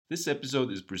This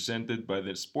episode is presented by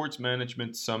the Sports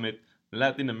Management Summit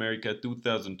Latin America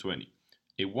 2020,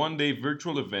 a one-day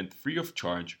virtual event free of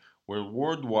charge where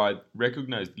worldwide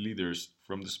recognized leaders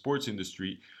from the sports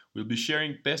industry will be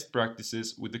sharing best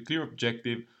practices with the clear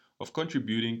objective of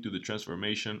contributing to the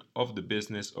transformation of the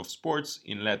business of sports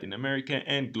in Latin America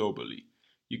and globally.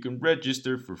 You can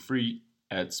register for free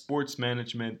at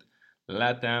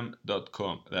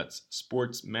sportsmanagementlatam.com. That's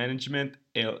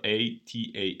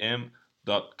sportsmanagementlatam.com.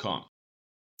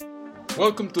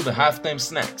 Welcome to the Halftime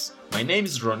Snacks. My name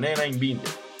is Ronena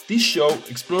Inbinde. This show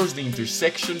explores the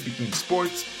intersection between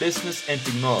sports, business, and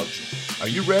technology. Are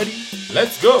you ready?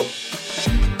 Let's go!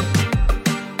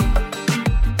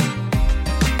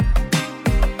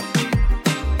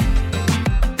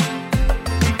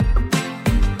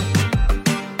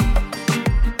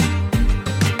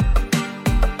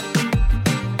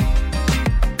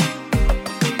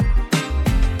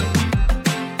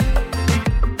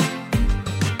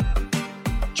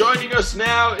 Joining us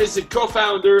now is a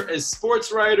co-founder, a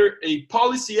sports writer, a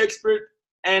policy expert,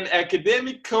 an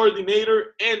academic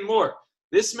coordinator, and more.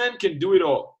 This man can do it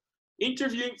all.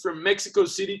 Interviewing from Mexico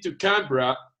City to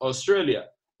Canberra, Australia,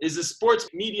 is a sports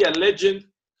media legend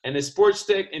and a sports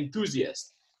tech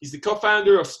enthusiast. He's the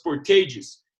co-founder of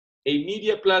Sportages, a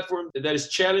media platform that is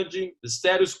challenging the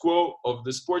status quo of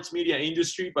the sports media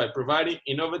industry by providing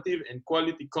innovative and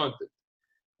quality content.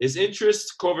 His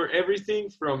interests cover everything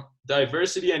from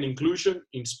diversity and inclusion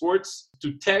in sports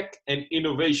to tech and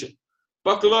innovation.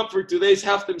 Buckle up for today's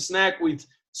halftime snack with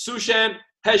Zushan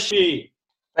Hashmi.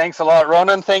 Thanks a lot,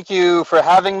 Ronan. Thank you for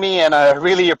having me, and I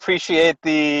really appreciate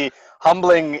the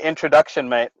humbling introduction,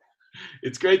 mate.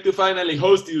 It's great to finally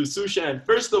host you, Zushan.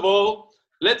 First of all,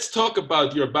 let's talk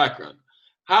about your background.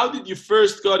 How did you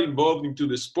first got involved into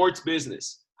the sports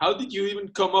business? How did you even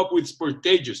come up with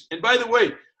Sportages? And by the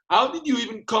way, how did you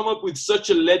even come up with such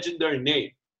a legendary name?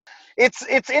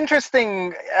 It's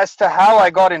interesting as to how I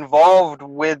got involved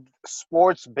with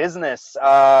sports business.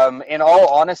 In all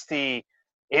honesty,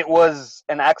 it was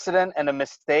an accident and a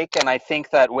mistake, and I think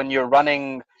that when you're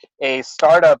running a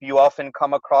startup, you often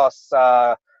come across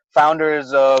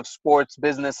founders of sports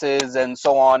businesses and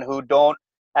so on who don't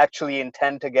actually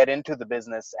intend to get into the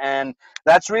business, and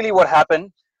that's really what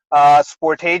happened.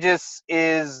 Sportages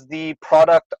is the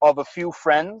product of a few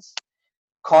friends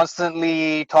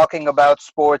constantly talking about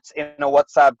sports in a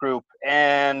WhatsApp group.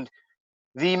 And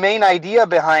the main idea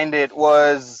behind it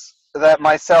was that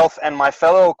myself and my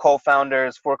fellow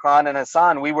co-founders, Furkan and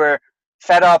Hassan, we were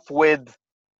fed up with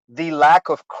the lack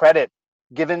of credit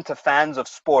given to fans of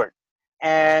sport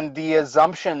and the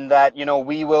assumption that,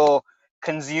 we will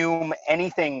consume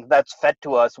anything that's fed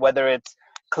to us, whether it's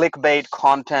clickbait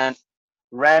content,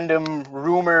 random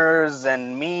rumors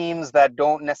and memes that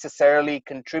don't necessarily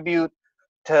contribute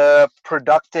to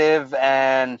productive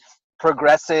and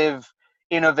progressive,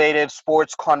 innovative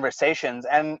sports conversations.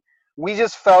 And we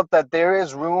just felt that there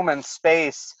is room and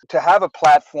space to have a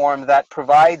platform that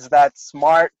provides that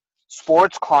smart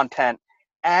sports content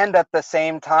and at the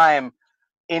same time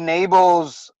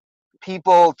enables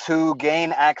people to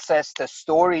gain access to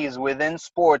stories within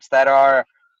sports that are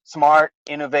smart,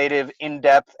 innovative,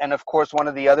 in-depth. And of course, one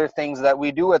of the other things that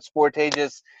we do at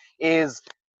Sportages is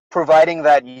providing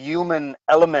that human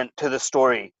element to the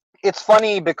story. It's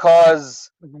funny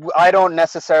because I don't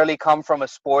necessarily come from a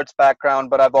sports background,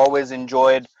 but I've always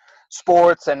enjoyed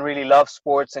sports and really love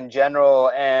sports in general.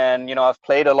 And, I've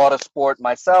played a lot of sport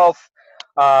myself,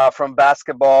 from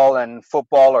basketball and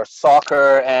football or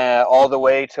soccer, all the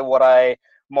way to what I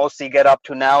mostly get up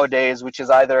to nowadays, which is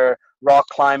either rock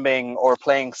climbing or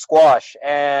playing squash.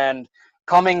 And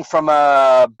coming from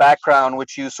a background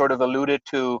which you sort of alluded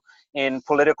to in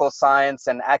political science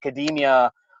and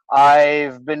academia,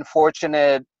 I've been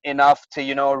fortunate enough to,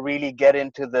 really get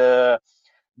into the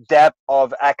depth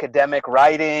of academic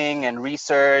writing and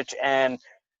research, and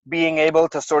being able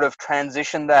to sort of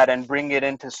transition that and bring it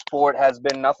into sport has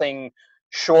been nothing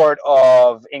short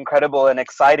of incredible and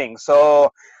exciting.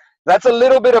 So that's a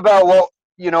little bit about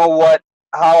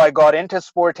how I got into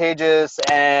Sportages,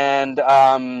 and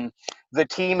the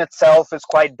team itself is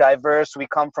quite diverse. We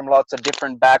come from lots of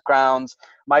different backgrounds.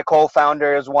 My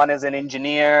co-founders, one is an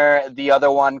engineer, the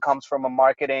other one comes from a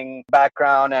marketing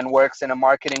background and works in a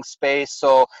marketing space.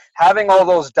 So having all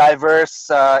those diverse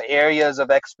areas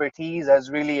of expertise has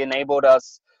really enabled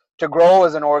us to grow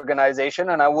as an organization.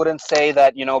 And I wouldn't say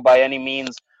that, by any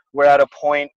means we're at a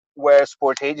point where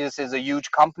Sportages is a huge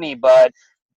company, but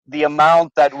the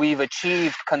amount that we've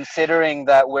achieved, considering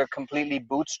that we're completely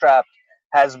bootstrapped,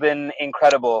 has been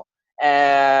incredible.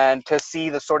 And to see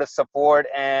the sort of support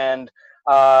and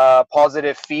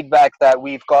positive feedback that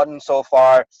we've gotten so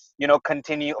far,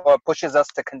 continue or pushes us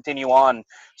to continue on.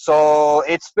 So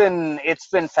it's been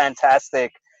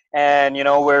fantastic, and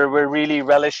we're really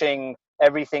relishing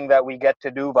everything that we get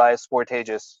to do by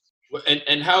Sportages.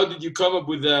 And how did you come up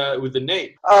with the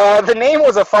name? The name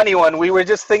was a funny one. We were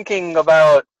just thinking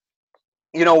about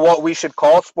what we should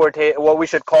call what we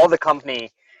should call the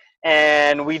company,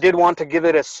 and we did want to give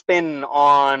it a spin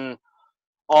on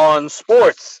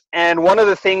sports. And one of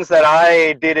the things that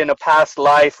I did in a past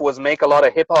life was make a lot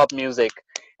of hip hop music,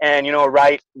 and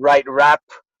write rap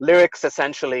lyrics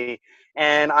essentially.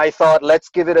 And I thought, let's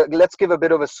give a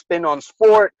bit of a spin on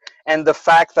sport, and the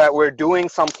fact that we're doing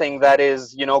something that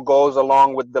is goes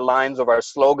along with the lines of our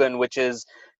slogan, which is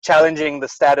challenging the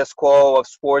status quo of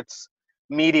sports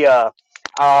media,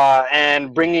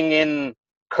 and bringing in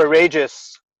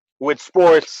courageous with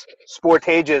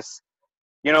sportageous,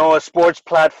 a sports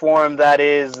platform that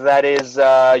is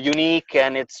unique,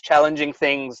 and it's challenging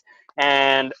things,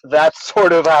 and that's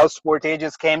sort of how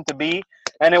Sportages came to be.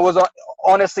 And it was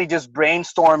honestly just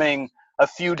brainstorming a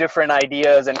few different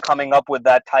ideas and coming up with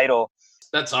that title.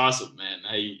 That's awesome, man.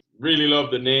 I really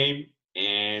love the name.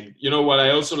 And you know what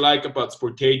I also like about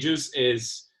Sportagious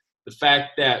is the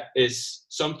fact that it's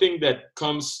something that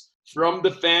comes from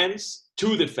the fans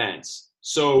to the fans.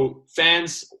 So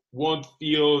fans won't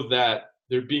feel that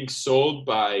they're being sold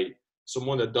by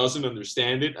someone that doesn't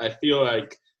understand it. I feel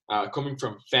like coming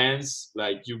from fans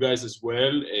like you guys as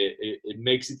well, it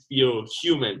makes it feel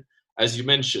human, as you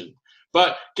mentioned.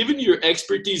 But given your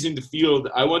expertise in the field,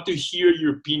 I want to hear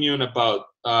your opinion about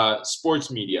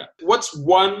sports media. What's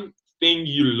one thing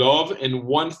you love and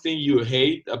one thing you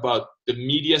hate about the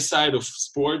media side of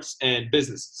sports and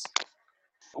businesses?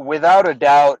 Without a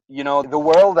doubt, the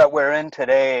world that we're in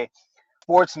today,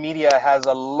 sports media has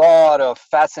a lot of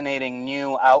fascinating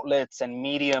new outlets and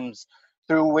mediums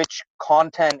through which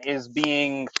content is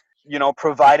being,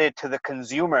 provided to the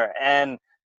consumer. And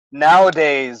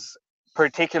nowadays,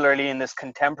 particularly in this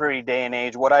contemporary day and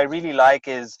age, what I really like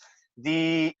is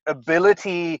the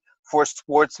ability for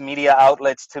sports media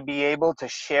outlets to be able to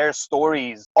share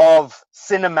stories of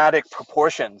cinematic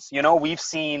proportions. We've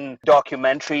seen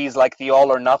documentaries like the All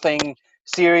or Nothing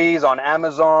series on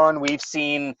Amazon. We've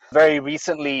seen very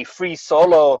recently Free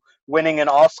Solo winning an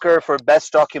Oscar for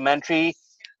Best Documentary,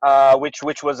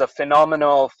 which was a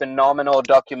phenomenal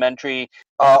documentary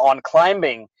on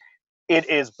climbing. It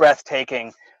is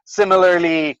breathtaking.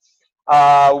 Similarly,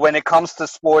 when it comes to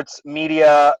sports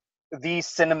media, these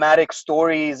cinematic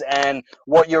stories and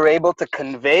what you're able to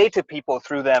convey to people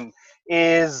through them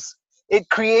is it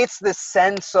creates this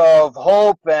sense of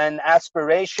hope and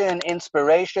aspiration,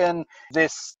 inspiration,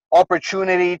 this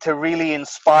opportunity to really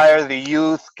inspire the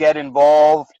youth, get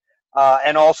involved,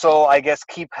 and also, I guess,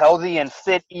 keep healthy and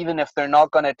fit, even if they're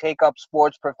not going to take up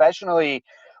sports professionally.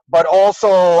 But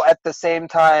also, at the same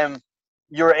time,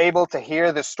 you're able to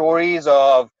hear the stories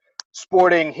of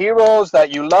sporting heroes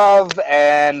that you love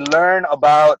and learn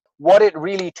about what it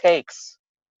really takes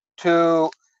to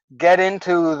get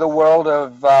into the world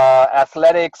of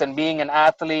athletics and being an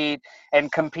athlete and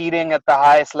competing at the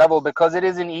highest level, because it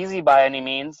isn't easy by any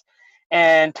means,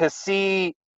 and to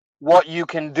see what you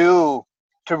can do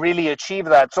to really achieve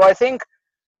that. So I think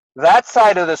that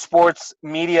side of the sports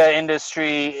media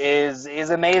industry is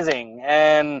amazing,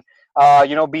 and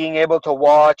being able to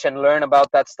watch and learn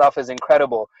about that stuff is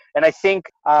incredible. And I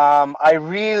think I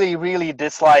really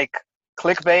dislike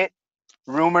clickbait,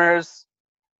 rumors,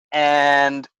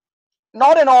 and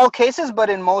not in all cases, but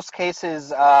in most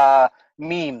cases,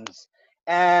 memes.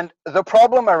 And the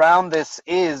problem around this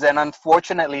is, and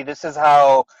unfortunately this is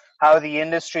how the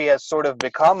industry has sort of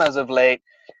become as of late,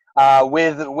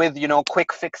 with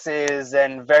quick fixes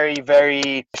and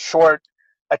very short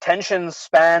attention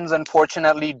spans,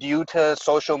 unfortunately, due to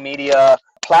social media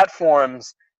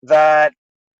platforms, that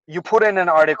you put in an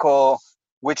article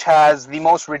which has the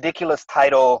most ridiculous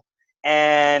title,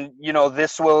 and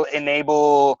this will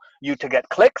enable you to get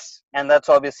clicks, and that's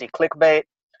obviously clickbait.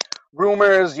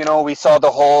 Rumors, we saw the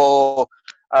whole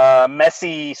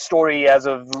Messi story as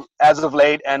of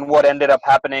late, and what ended up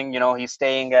happening. He's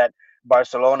staying at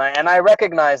Barcelona, and I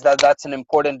recognize that that's an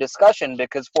important discussion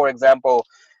because, for example,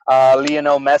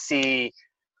 Lionel Messi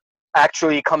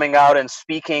actually coming out and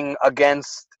speaking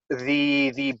against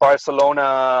the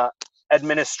Barcelona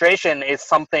administration is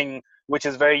something which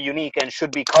is very unique and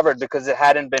should be covered because it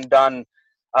hadn't been done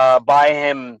by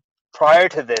him prior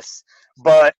to this.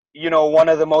 But one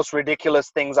of the most ridiculous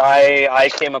things I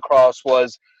came across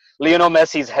was Lionel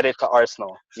Messi's headed to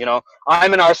Arsenal.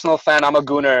 I'm an Arsenal fan. I'm a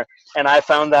Gooner, and I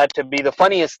found that to be the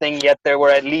funniest thing. Yet there were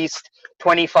at least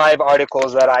 25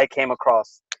 articles that I came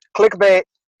across. Clickbait.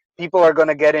 People are going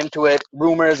to get into it.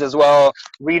 Rumors as well.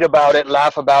 Read about it,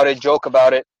 laugh about it, joke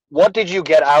about it. What did you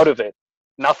get out of it?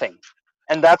 Nothing.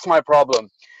 And that's my problem.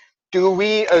 Do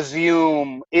we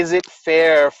assume, is it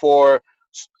fair for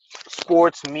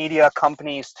sports media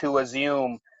companies to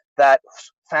assume that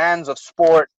fans of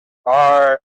sport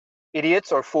are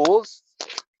idiots or fools?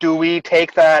 Do we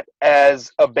take that as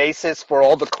a basis for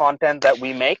all the content that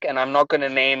we make? And I'm not going to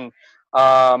name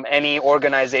any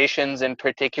organizations in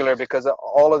particular because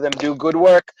all of them do good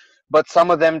work, but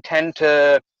some of them tend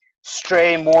to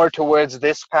stray more towards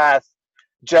this path,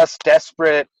 just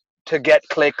desperate to get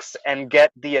clicks and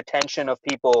get the attention of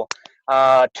people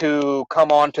to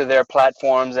come onto their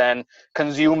platforms and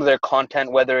consume their content,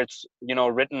 whether it's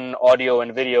written, audio,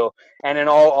 and video. And in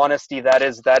all honesty, that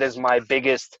is my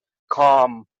biggest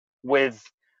calm with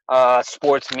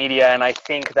sports media, and I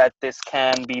think that this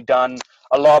can be done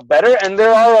a lot better. And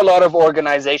there are a lot of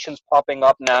organizations popping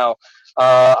up now.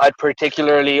 I'd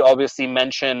particularly obviously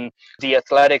mention The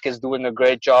Athletic is doing a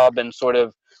great job in sort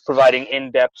of providing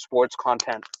in-depth sports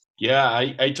content. Yeah,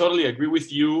 I totally agree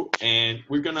with you, and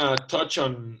we're gonna touch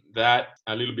on that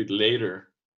a little bit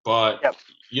later. But Yep.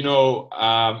 you know,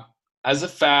 as a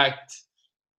fact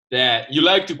that you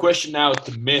like to question out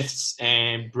the myths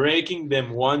and breaking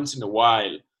them once in a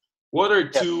while, what are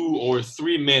Yep. 2 or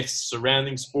 3 myths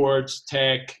surrounding sports,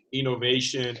 tech,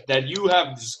 innovation that you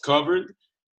have discovered,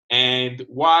 and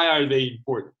why are they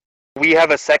important? We have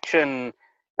a section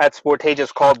at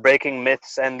Sportages called Breaking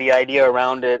Myths, and the idea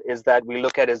around it is that we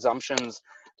look at assumptions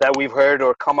that we've heard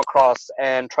or come across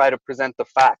and try to present the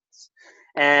facts.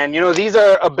 And these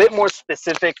are a bit more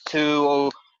specific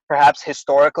to perhaps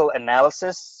historical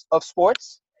analysis of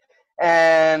sports.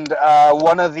 And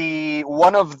one of the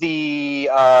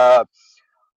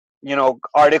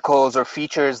articles or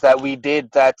features that we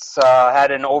did that's had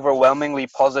an overwhelmingly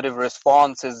positive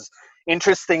response is,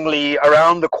 interestingly,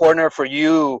 around the corner for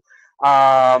you,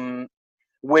 um,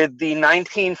 with the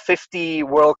 1950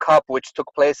 World Cup, which took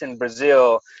place in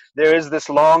Brazil. There is this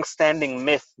long-standing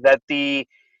myth that the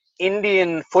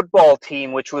Indian football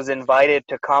team, which was invited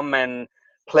to come and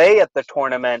play at the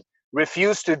tournament,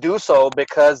 refused to do so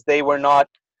because they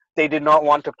did not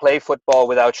want to play football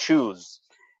without shoes.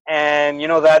 And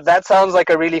that sounds like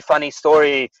a really funny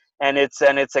story, and it's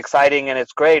exciting and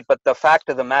it's great, but the fact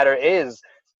of the matter is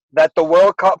that the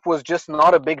World Cup was just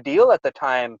not a big deal at the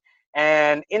time.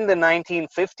 And in the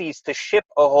 1950s, to ship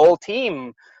a whole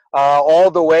team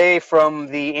all the way from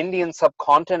the Indian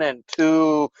subcontinent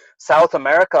to South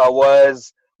America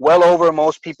was well over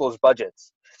most people's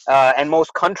budgets, and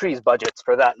most countries' budgets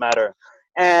for that matter.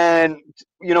 And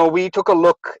we took a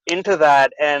look into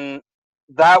that, and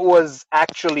that was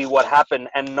actually what happened,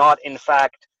 and not, in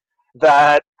fact,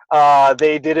 that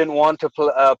they didn't want to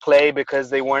play because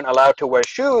they weren't allowed to wear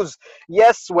shoes.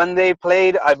 Yes, when they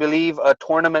played, I believe, a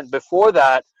tournament before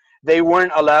that, they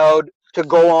weren't allowed to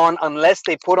go on unless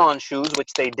they put on shoes,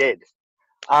 which they did.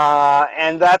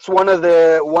 And that's one of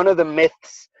the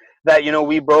myths that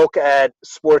we broke at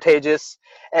Sportages,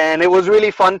 and it was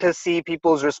really fun to see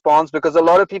people's response, because a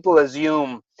lot of people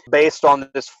assume, based on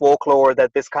this folklore,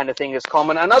 that this kind of thing is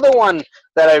common. Another one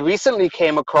that I recently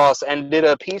came across and did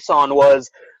a piece on was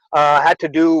had to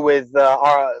do with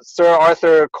Sir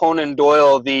Arthur Conan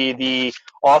Doyle, the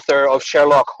author of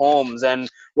Sherlock Holmes. And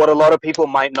what a lot of people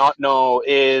might not know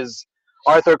is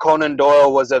Arthur Conan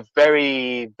Doyle was a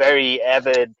very, very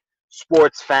avid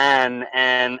sports fan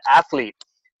and athlete.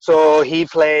 So he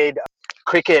played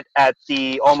cricket at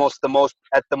the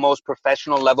most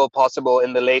professional level possible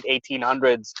in the late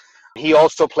 1800s. He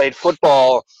also played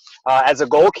football as a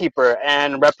goalkeeper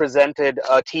and represented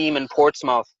a team in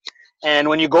Portsmouth. And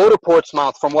when you go to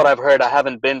Portsmouth, from what I've heard, I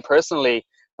haven't been personally,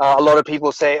 a lot of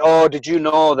people say, "Oh, did you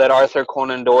know that Arthur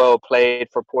Conan Doyle played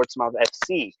for Portsmouth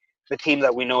FC, the team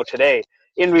that we know today?"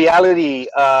 In reality,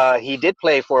 he did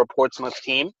play for a Portsmouth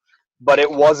team, but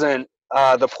it wasn't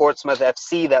the Portsmouth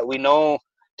FC that we know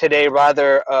today.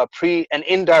 Rather, an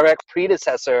indirect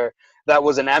predecessor that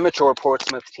was an amateur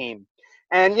Portsmouth team.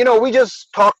 And we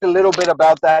just talked a little bit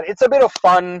about that. It's a bit of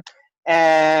fun,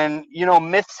 and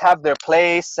myths have their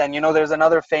place. And there's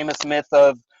another famous myth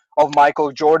of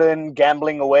Michael Jordan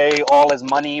gambling away all his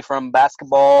money from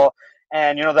basketball.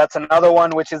 And that's another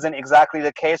one which isn't exactly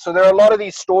the case. So there are a lot of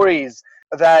these stories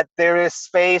that there is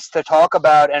space to talk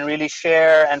about and really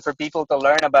share, and for people to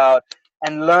learn about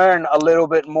and learn a little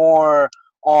bit more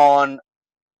on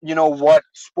what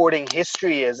sporting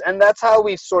history is. And that's how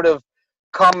we've sort of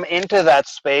come into that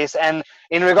space. And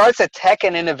in regards to tech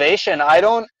and innovation, I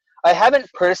haven't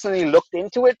personally looked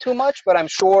into it too much, but I'm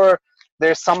sure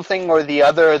there's something or the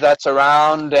other that's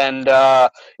around, and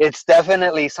it's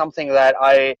definitely something that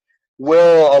I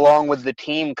will, along with the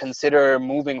team, consider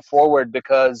moving forward,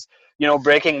 because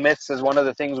breaking myths is one of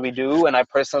the things we do, and I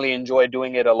personally enjoy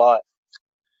doing it a lot.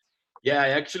 Yeah, I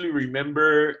actually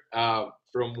remember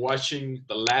from watching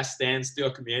the Last Dance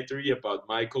documentary about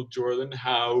Michael Jordan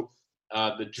how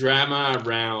the drama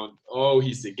around, oh,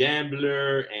 he's a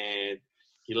gambler and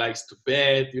he likes to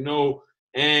bet,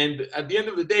 and at the end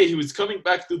of the day, he was coming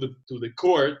back to the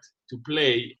court to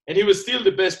play, and he was still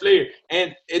the best player.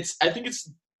 And I think it's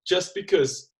just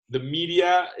because the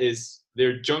media is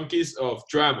they're junkies of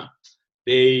drama.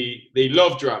 They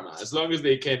love drama. As long as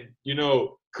they can,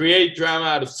 create drama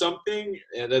out of something,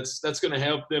 that's going to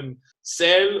help them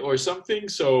sell or something.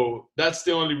 So that's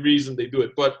the only reason they do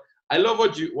it. But I love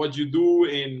what you do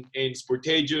in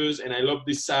Sportagious, and I love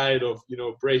this side of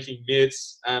breaking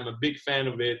myths. I'm a big fan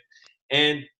of it.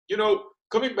 And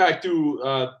coming back to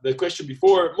the question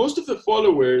before, most of the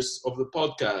followers of the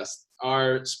podcast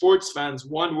are sports fans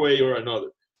one way or another.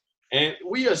 And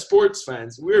we as sports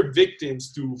fans, we're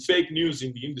victims to fake news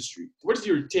in the industry. What is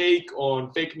your take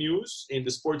on fake news in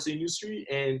the sports industry?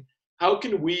 And how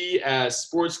can we as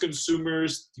sports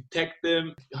consumers detect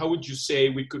them? How would you say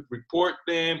we could report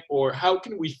them? Or how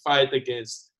can we fight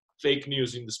against fake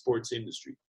news in the sports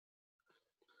industry?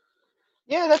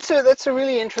 Yeah, that's a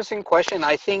really interesting question.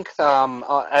 I think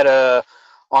at a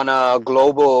on a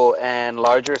global and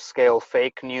larger scale,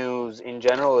 fake news in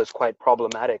general is quite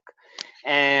problematic.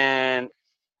 And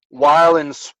while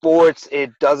in sports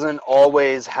it doesn't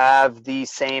always have the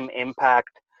same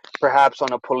impact, perhaps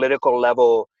on a political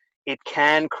level, it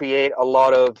can create a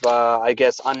lot of, I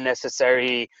guess,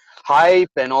 unnecessary hype,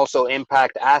 and also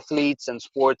impact athletes and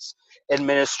sports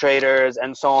administrators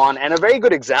and so on. And a very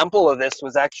good example of this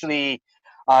was actually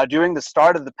during the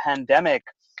start of the pandemic.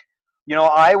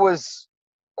 I was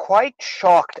quite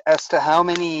shocked as to how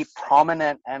many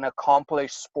prominent and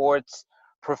accomplished sports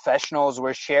professionals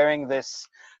were sharing this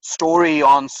story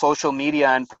on social media,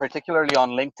 and particularly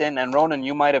on LinkedIn. And Ronan,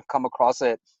 you might have come across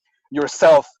it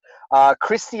yourself.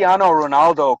 Cristiano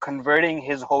Ronaldo converting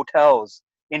his hotels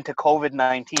into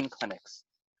COVID-19 clinics.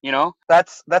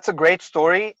 That's a great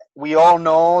story. We all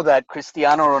know that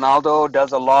Cristiano Ronaldo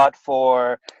does a lot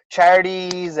for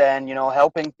charities and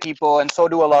helping people, and so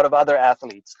do a lot of other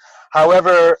athletes.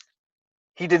 However,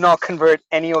 he did not convert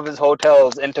any of his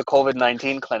hotels into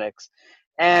COVID-19 clinics.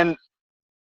 And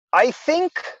I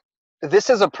think this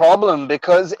is a problem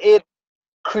because it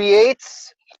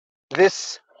creates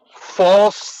this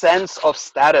false sense of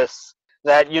status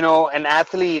that an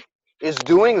athlete is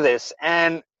doing this.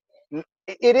 And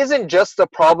it isn't just a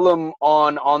problem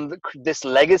on this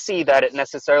legacy that it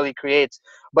necessarily creates,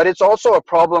 but it's also a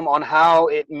problem on how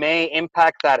it may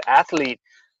impact that athlete,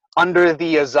 under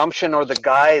the assumption or the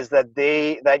guise that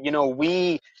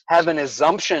we have an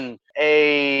assumption,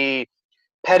 a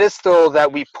pedestal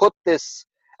that we put this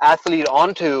athlete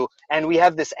onto, and we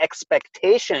have this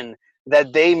expectation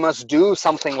that they must do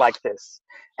something like this.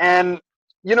 And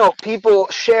people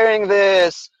sharing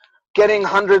this, getting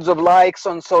hundreds of likes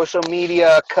on social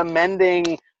media,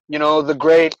 commending the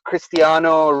great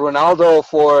Cristiano Ronaldo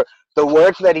for the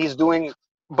work that he's doing.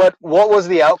 But what was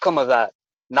the outcome of that?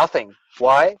 Nothing.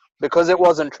 Why? Because it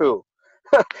wasn't true.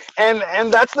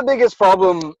 And that's the biggest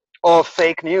problem of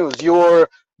fake news. You're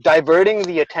diverting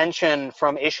the attention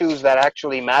from issues that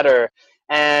actually matter.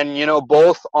 And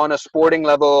both on a sporting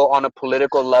level, on a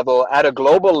political level, at a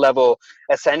global level,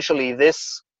 essentially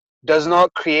this does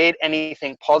not create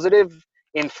anything positive.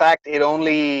 In fact, it's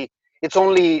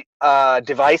only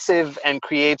divisive and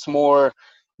creates more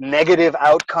negative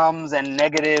outcomes and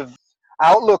negative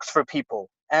outlooks for people.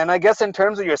 And I guess in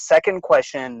terms of your second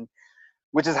question,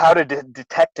 which is how to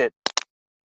detect it,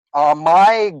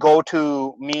 my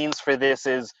go-to means for this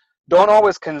is, don't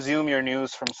always consume your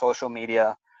news from social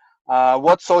media.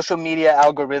 What social media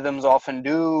algorithms often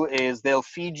do is they'll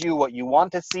feed you what you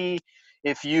want to see.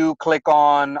 If you click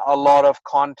on a lot of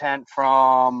content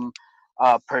from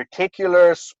a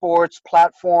particular sports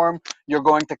platform, you're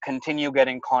going to continue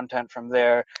getting content from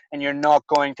there, and you're not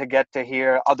going to get to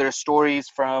hear other stories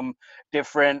from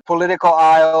different political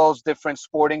aisles, different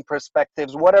sporting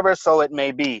perspectives, whatever so it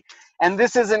may be. And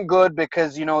this isn't good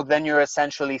because, then you're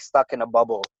essentially stuck in a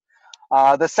bubble.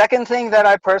 The second thing that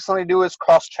I personally do is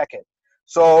cross-check it.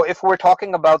 So if we're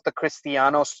talking about the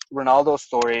Cristiano Ronaldo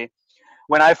story,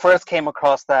 when I first came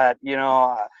across that,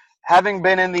 having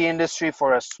been in the industry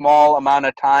for a small amount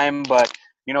of time, but,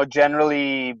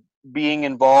 generally being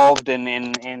involved in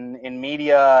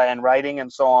media and writing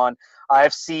and so on,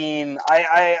 I've seen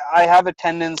I have a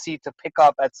tendency to pick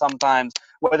up at sometimes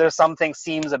whether something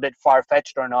seems a bit far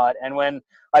fetched or not. And when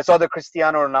I saw the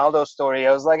Cristiano Ronaldo story,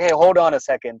 I was like, hey, hold on a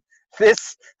second.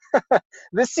 This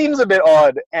this seems a bit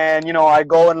odd. And I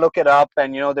go and look it up,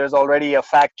 and there's already a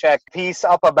fact check piece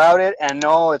up about it, and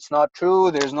no, it's not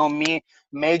true. There's no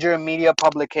major media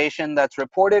publication that's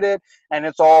reported it, and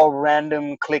it's all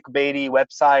random clickbaity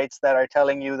websites that are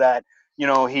telling you that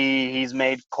he's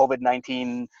made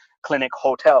COVID-19 clinic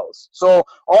hotels. So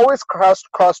always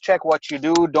cross check what you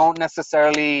do. Don't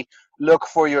necessarily look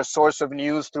for your source of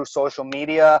news through social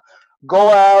media. Go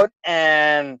out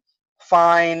and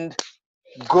find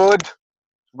good,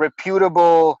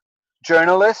 reputable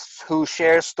journalists who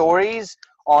share stories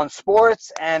on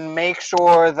sports, and make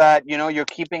sure that you're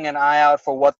keeping an eye out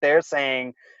for what they're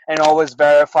saying, and always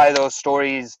verify those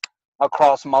stories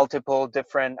across multiple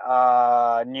different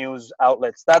news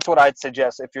outlets. That's what I'd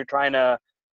suggest if you're trying to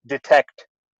detect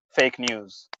fake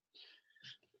news.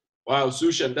 Wow,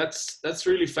 Zushan, that's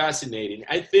really fascinating.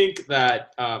 I think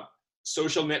that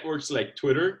social networks like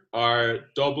Twitter are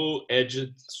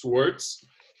double-edged swords,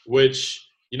 which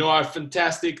are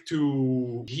fantastic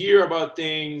to hear about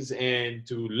things and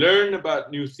to learn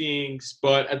about new things,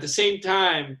 but at the same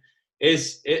time,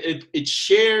 it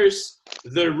shares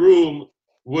the room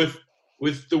with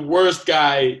the worst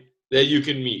guy that you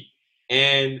can meet.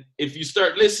 And if you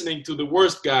start listening to the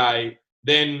worst guy,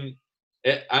 then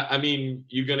I mean,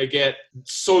 you're gonna get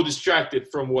so distracted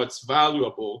from what's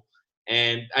valuable,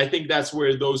 and I think that's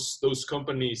where those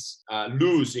companies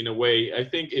lose in a way. I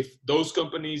think if those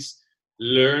companies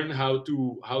learn how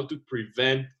to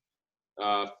prevent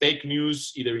fake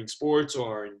news, either in sports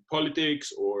or in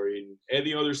politics or in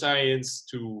any other science,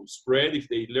 to spread, if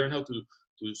they learn how to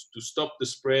stop the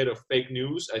spread of fake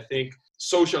news, I think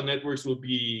social networks will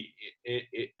be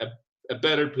a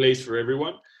better place for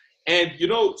everyone. And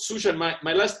Sushan,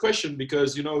 my last question,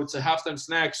 because it's a halftime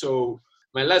snack, so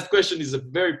my last question is a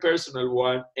very personal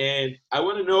one, and I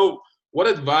want to know, what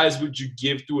advice would you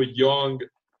give to a young,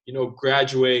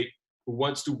 graduate who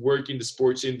wants to work in the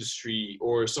sports industry,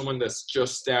 or someone that's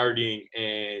just starting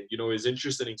and is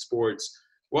interested in sports?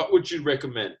 What would you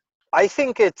recommend? I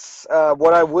think it's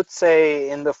what I would say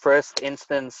in the first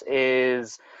instance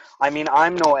is, I mean,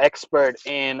 I'm no expert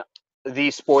in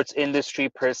the sports industry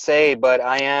per se, but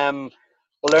I am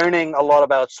learning a lot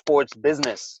about sports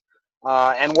business.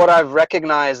 And what I've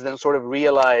recognized and sort of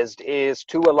realized is,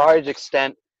 to a large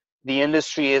extent, the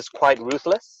industry is quite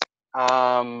ruthless.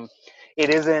 Um, it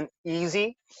isn't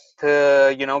easy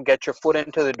to, get your foot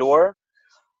into the door.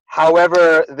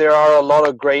 However, there are a lot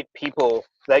of great people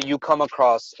that you come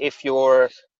across if you're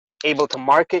able to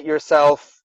market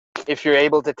yourself, if you're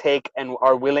able to take and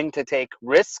are willing to take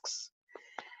risks,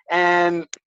 and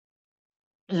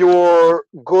you're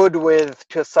good with,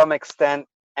 to some extent,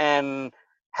 and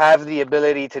have the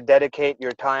ability to dedicate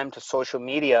your time to social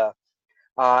media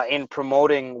in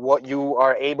promoting what you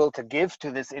are able to give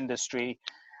to this industry.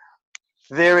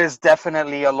 There is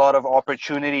definitely a lot of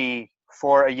opportunity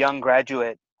for a young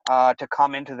graduate to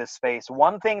come into this space.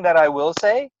 One thing that I will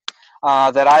say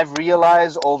that I've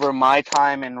realized over my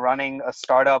time in running a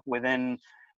startup within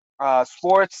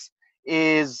sports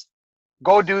is,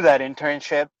 go do that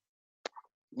internship.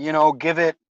 Give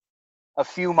it a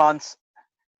few months,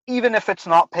 even if it's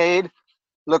not paid.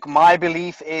 Look, my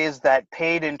belief is that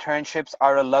paid internships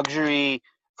are a luxury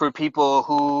for people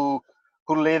who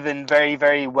live in very,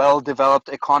 very well developed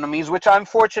economies, which I'm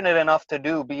fortunate enough to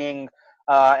do, being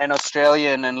an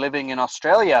Australian and living in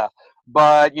Australia.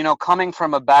 But coming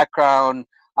from a background,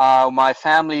 my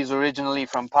family's originally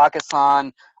from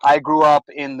Pakistan. I grew up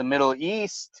in the Middle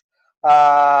East,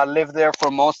 lived there for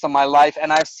most of my life,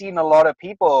 and I've seen a lot of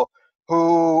people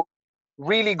who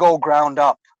really go ground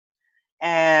up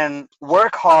and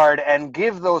work hard and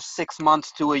give those 6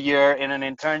 months to a year in an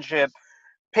internship,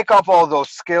 pick up all those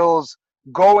skills,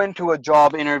 go into a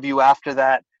job interview after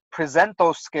that, present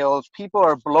those skills. People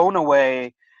are blown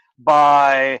away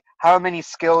by how many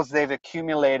skills they've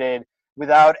accumulated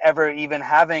without ever even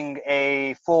having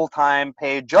a full-time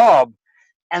paid job.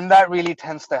 And that really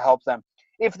tends to help them.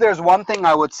 If there's one thing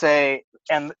I would say,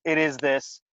 and it is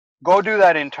this: go do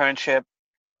that internship,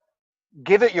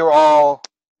 give it your all,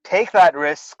 take that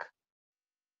risk,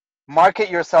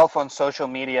 market yourself on social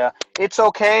media. It's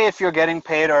okay if you're getting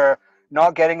paid or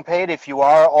not getting paid. If you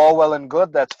are, all well and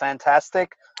good, that's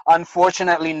fantastic.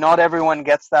 Unfortunately, not everyone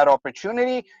gets that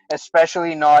opportunity,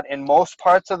 especially not in most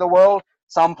parts of the world.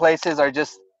 Some places are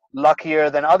just luckier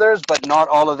than others, but not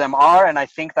all of them are, and I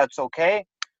think that's okay.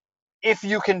 If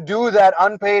you can do that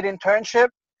unpaid internship,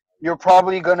 you're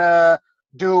probably gonna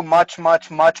do much,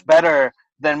 much, much better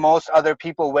than most other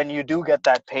people when you do get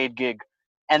that paid gig.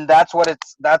 And that's what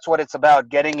it's about,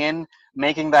 getting in,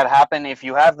 making that happen. If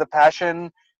you have the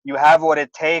passion, you have what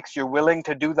it takes, you're willing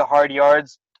to do the hard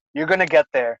yards, you're gonna get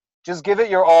there. Just give it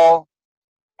your all.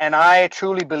 And I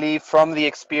truly believe from the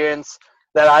experience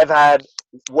that I've had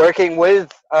working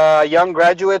with young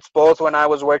graduates, both when I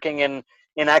was working in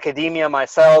academia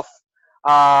myself,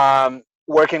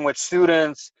 working with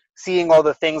students, seeing all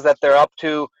the things that they're up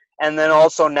to, and then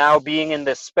also now being in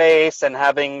this space and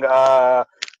having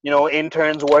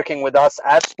interns working with us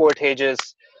at Sportages,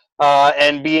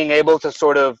 and being able to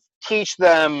sort of teach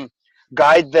them,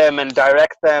 guide them, and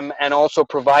direct them, and also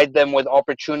provide them with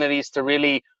opportunities to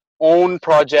really own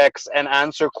projects and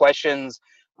answer questions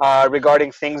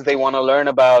regarding things they want to learn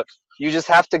about. You just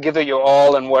have to give it your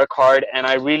all and work hard. And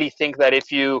I really think that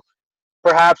if you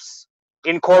perhaps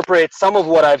incorporate some of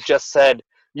what I've just said,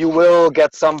 you will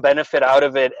get some benefit out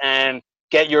of it and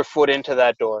get your foot into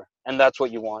that door. And that's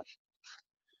what you want.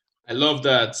 I love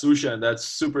that, Zushan. That's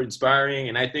super inspiring.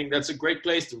 And I think that's a great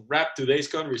place to wrap today's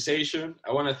conversation.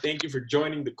 I want to thank you for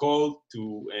joining the call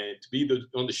to be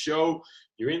on the show.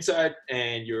 Your insight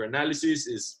and your analysis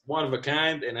is one of a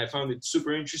kind, and I found it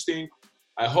super interesting.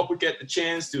 I hope we get the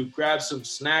chance to grab some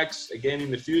snacks again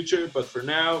in the future. But for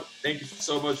now, thank you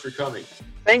so much for coming.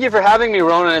 Thank you for having me,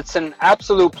 Ronan. It's an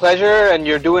absolute pleasure, and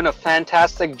you're doing a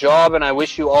fantastic job, and I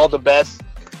wish you all the best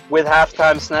with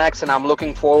Halftime Snacks, and I'm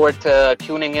looking forward to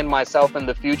tuning in myself in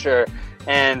the future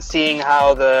and seeing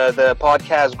how the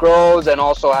podcast grows, and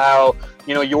also how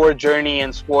your journey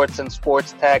in sports and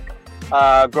sports tech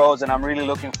grows, and I'm really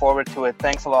looking forward to it.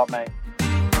 Thanks a lot, mate.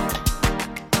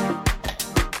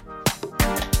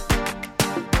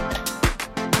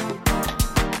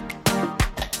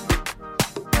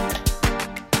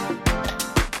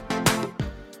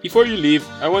 Before you leave,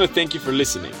 I want to thank you for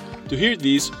listening. To hear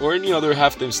these or any other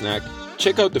Halftime Snack,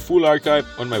 check out the full archive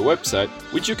on my website,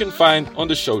 which you can find on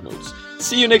the show notes.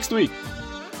 See you next week!